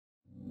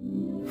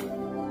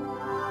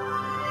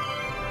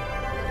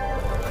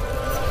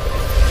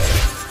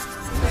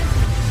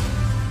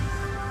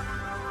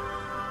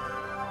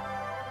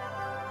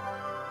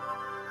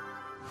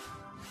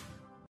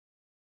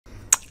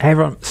Hey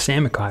everyone,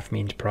 Sam McKay from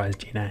Enterprise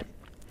DNA.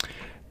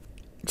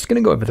 Just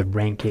going to go over the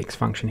RANKX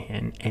function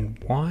here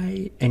and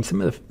why, and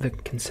some of the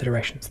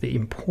considerations, the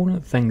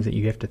important things that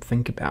you have to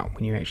think about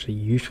when you're actually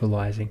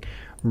utilizing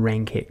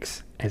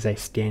RANKX as a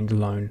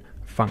standalone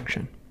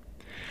function.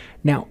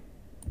 Now,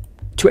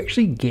 to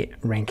actually get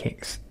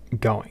RANKX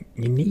going,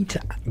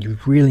 you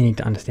really need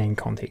to understand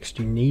context.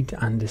 You need to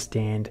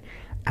understand,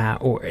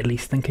 or at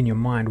least think in your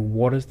mind,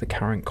 what is the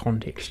current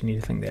context. You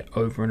need to think that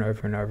over and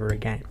over and over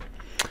again.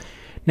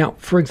 Now,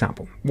 for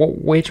example, what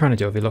we're trying to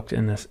do, if we looked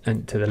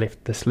into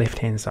this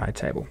left-hand side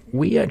table,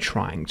 we are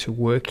trying to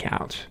work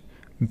out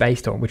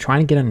we're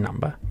trying to get a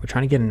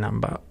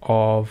number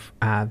of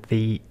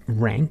the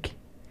rank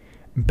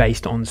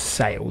based on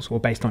sales or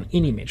based on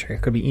any metric.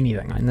 It could be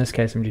anything. In this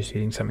case, I'm just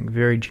using something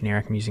very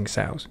generic. I'm using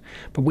sales,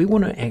 but we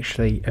want to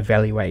actually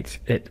evaluate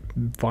it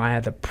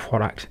via the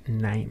product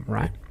name,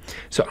 right?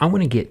 So I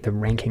want to get the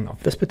ranking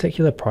of this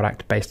particular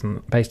product based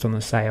on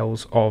the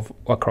sales of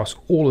across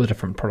all the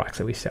different products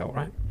that we sell,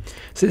 right?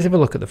 So let's have a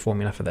look at the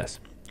formula for this.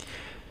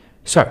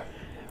 So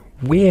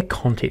where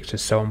context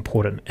is so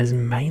important is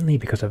mainly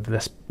because of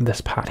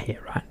this part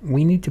here, right?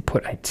 We need to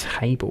put a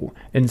table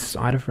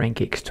inside of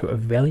RANKX to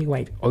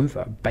evaluate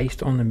over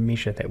based on the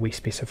measure that we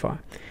specify.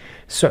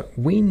 So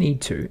we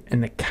need to,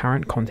 in the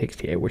current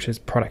context here, which is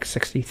product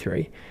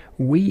 63,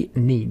 we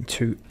need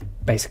to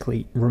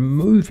basically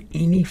remove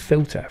any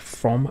filter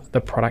from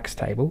the products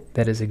table.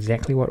 That is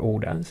exactly what all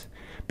does,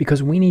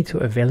 because we need to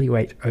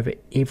evaluate over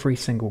every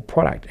single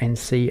product and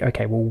see,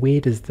 okay, well,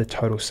 where does the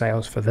total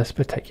sales for this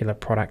particular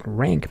product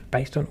rank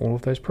based on all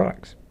of those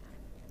products?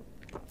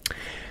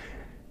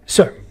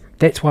 So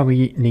that's why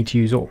we need to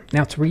use all.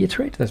 Now, to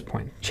reiterate to this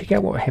point, check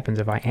out what happens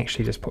if I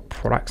actually just put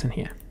products in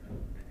here.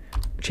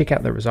 Check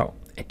out the result.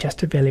 It just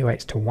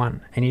evaluates to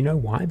 1. And you know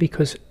why?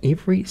 Because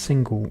every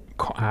single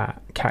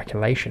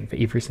calculation for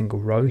every single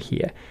row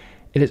here,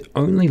 it is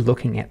only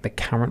looking at the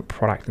current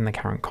product in the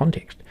current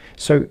context.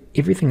 So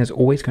everything is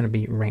always going to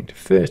be ranked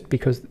first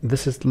because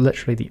this is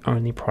literally the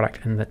only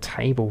product in the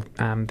table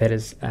that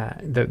is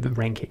the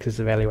RANKX is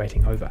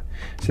evaluating over.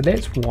 So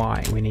that's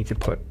why we need to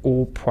put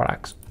all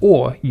products,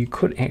 or you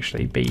could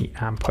actually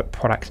put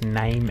product's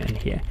name in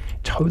here.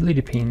 Totally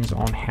depends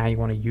on how you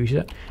want to use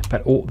it,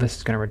 but all this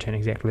is going to return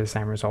exactly the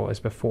same result as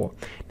before.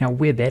 Now,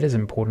 where that is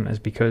important is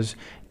because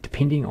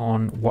depending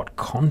on what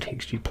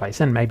context you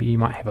place in, maybe you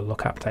might have a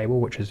lookup table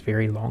which is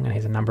very long and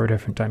has a number of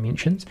different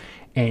dimensions,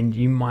 and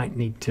you might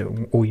need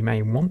to, or you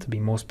may want to be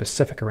more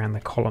specific around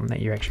the column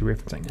that you're actually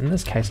referencing. In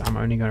this case, I'm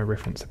only going to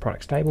reference the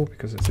products table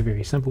because it's a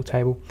very simple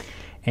table,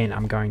 and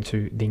I'm going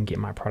to then get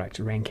my product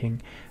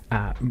ranking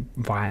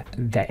via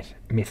that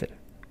method.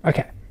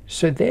 Okay,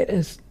 so that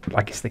is,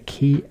 I guess, the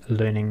key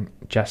learning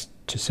just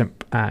to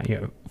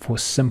for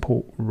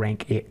simple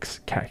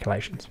RANKX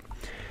calculations.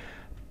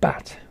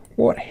 But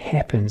what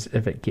happens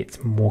if it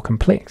gets more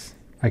complex?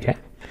 Okay,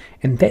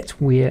 and that's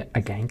where,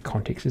 again,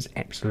 context is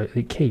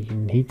absolutely key. You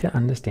need to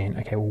understand,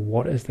 okay, well,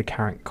 what is the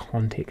current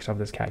context of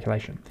this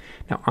calculation?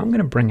 Now, I'm going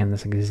to bring in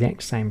this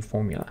exact same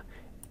formula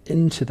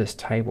into this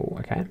table,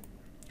 okay,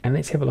 and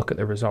let's have a look at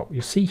the result.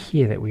 You'll see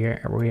here that we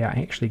are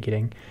actually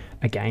getting,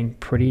 again,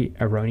 pretty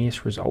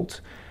erroneous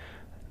results.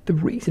 The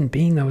reason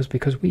being, though, is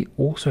because we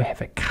also have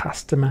a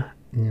customer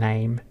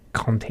name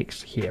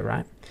context here,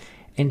 right?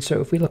 And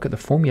so if we look at the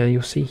formula,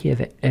 you'll see here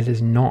that it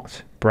is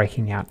not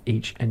breaking out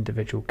each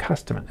individual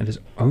customer. It is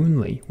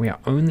we are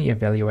only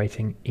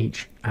evaluating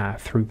each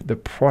through the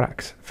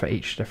products for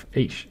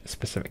each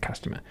specific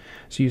customer.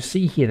 So you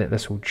see here that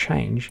this will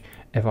change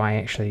if I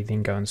actually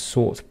then go and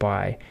sort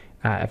by,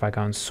 if I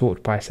go and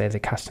sort by, say, the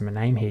customer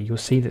name here. You'll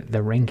see that the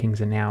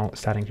rankings are now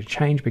starting to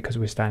change because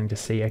we're starting to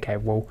see, okay,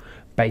 well,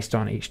 based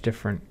on each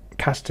different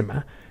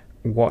customer,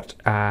 what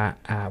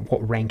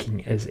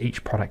ranking is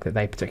each product that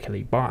they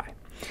particularly buy.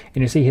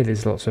 And you see here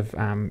there's lots of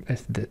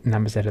the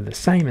numbers that are the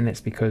same, and that's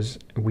because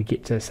we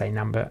get to, say,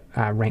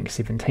 rank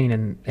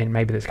 17, and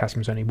maybe this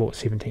customer's only bought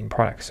 17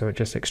 products, so it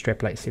just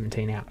extrapolates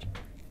 17 out.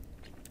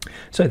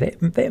 So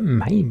that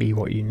may be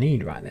what you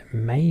need, right? That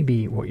may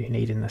be what you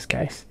need in this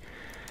case.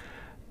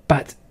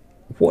 But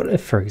what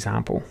if, for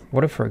example,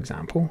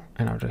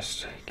 and I'll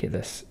just get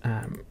this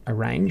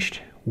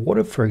arranged, what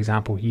if, for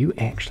example, you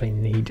actually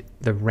need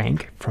the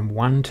rank from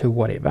 1 to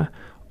whatever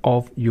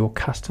of your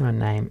customer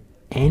name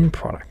and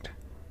product,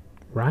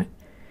 right?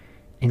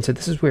 And so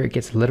this is where it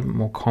gets a little bit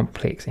more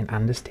complex, and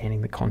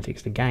understanding the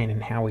context again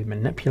and how we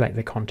manipulate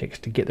the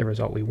context to get the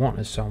result we want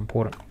is so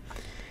important.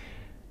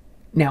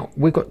 Now,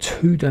 we've got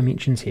 2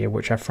 dimensions here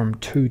which are from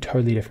 2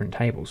 totally different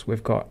tables.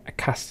 We've got a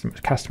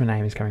customer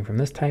name is coming from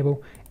this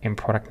table and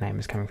product name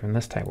is coming from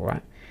this table,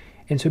 right?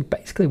 And so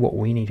basically what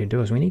we need to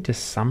do is we need to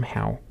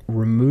somehow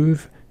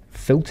remove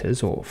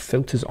filters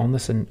on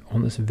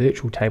this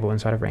virtual table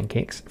inside of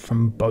RANKX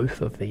from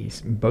both of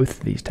these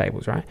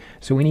tables, right?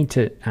 So we need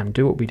to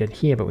do what we did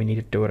here, but we need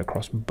to do it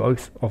across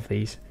both of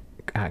these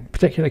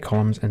particular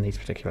columns in these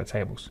particular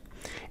tables.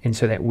 And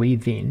so that we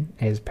then,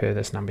 as per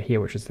this number here,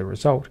 which is the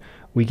result,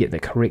 we get the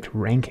correct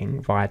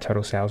ranking via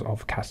total sales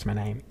of customer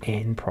name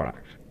and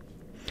product.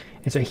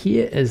 And so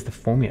here is the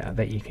formula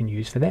that you can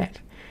use for that.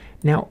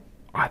 Now,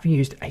 I've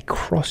used a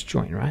cross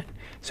join, right?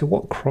 So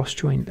what cross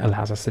join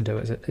allows us to do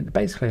is it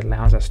basically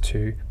allows us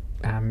to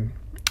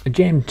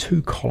jam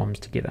two columns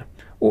together,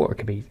 or it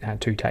could be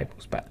two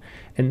tables, but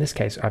in this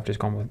case I've just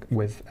gone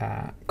with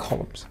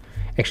columns.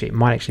 Actually, it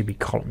might actually be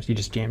columns. You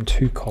just jam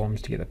two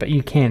columns together, but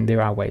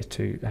there are ways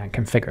to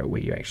configure it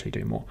where you actually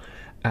do more.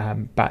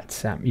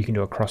 But you can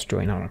do a cross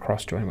join on a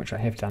cross join, which I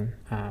have done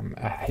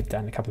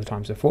a couple of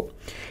times before.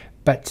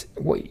 But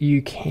what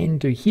you can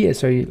do here,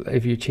 so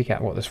if you check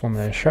out what this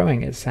formula is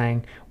showing, it's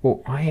saying,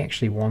 well, I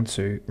actually want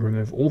to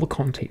remove all the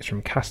context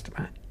from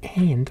customer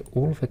and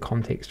all of the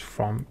context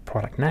from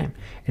product name.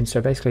 And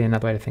so basically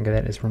another way to think of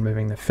that is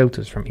removing the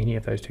filters from any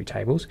of those two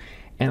tables.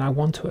 And I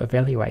want to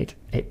evaluate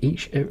at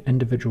each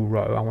individual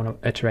row. I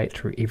want to iterate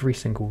through every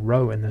single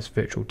row in this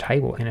virtual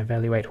table and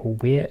evaluate, well,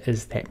 where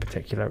is that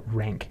particular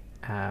rank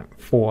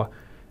for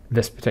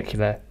this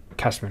particular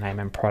customer name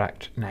and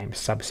product name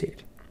subset.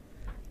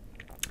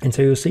 And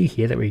so you'll see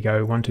here that we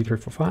go 1, 2, 3,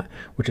 4, 5,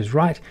 which is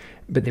right,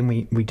 but then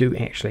we do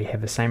actually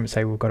have the same,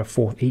 say we've got a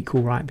fourth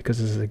equal, right, because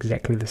this is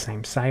exactly the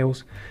same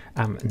sales,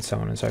 and so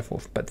on and so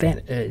forth. But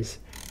that is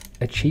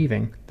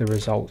achieving the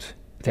result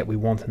that we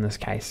want in this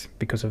case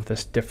because of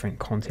this different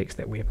context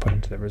that we have put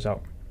into the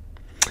result.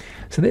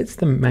 So that's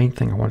the main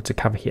thing I wanted to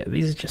cover here.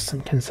 These are just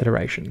some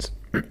considerations.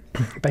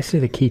 Basically,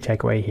 the key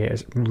takeaway here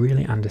is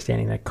really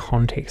understanding the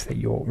context that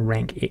your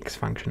RANKX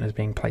function is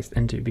being placed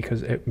into,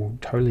 because it will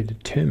totally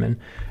determine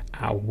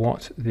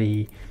what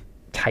the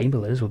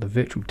table is, or the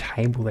virtual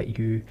table that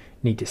you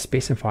need to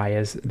specify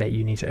is that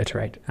you need to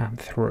iterate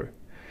through.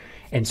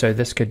 And so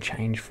this could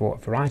change for a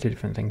variety of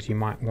different things. You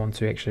might want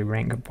to actually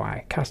rank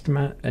by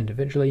customer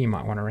individually. You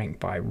might want to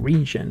rank by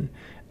region,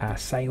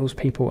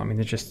 salespeople. I mean,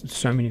 there's just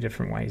so many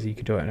different ways you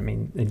could do it. I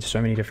mean, in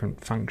so many different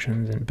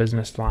functions and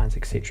business lines,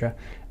 etc.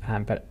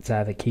 But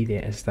the key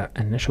there is that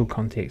initial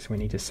context. We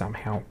need to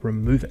somehow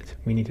remove it.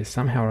 We need to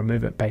somehow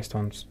remove it based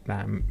on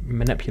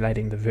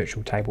manipulating the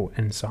virtual table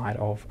inside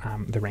of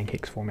the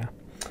RANKX formula.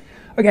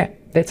 Okay,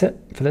 that's it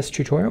for this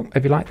tutorial.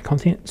 If you like the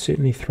content,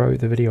 certainly throw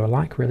the video a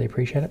like. Really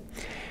appreciate it.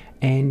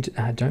 And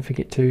don't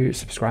forget to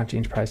subscribe to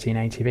Enterprise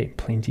TNA TV.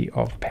 Plenty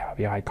of Power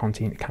BI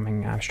content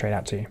coming straight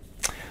out to you.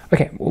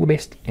 Okay, all the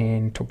best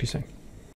and talk to you soon.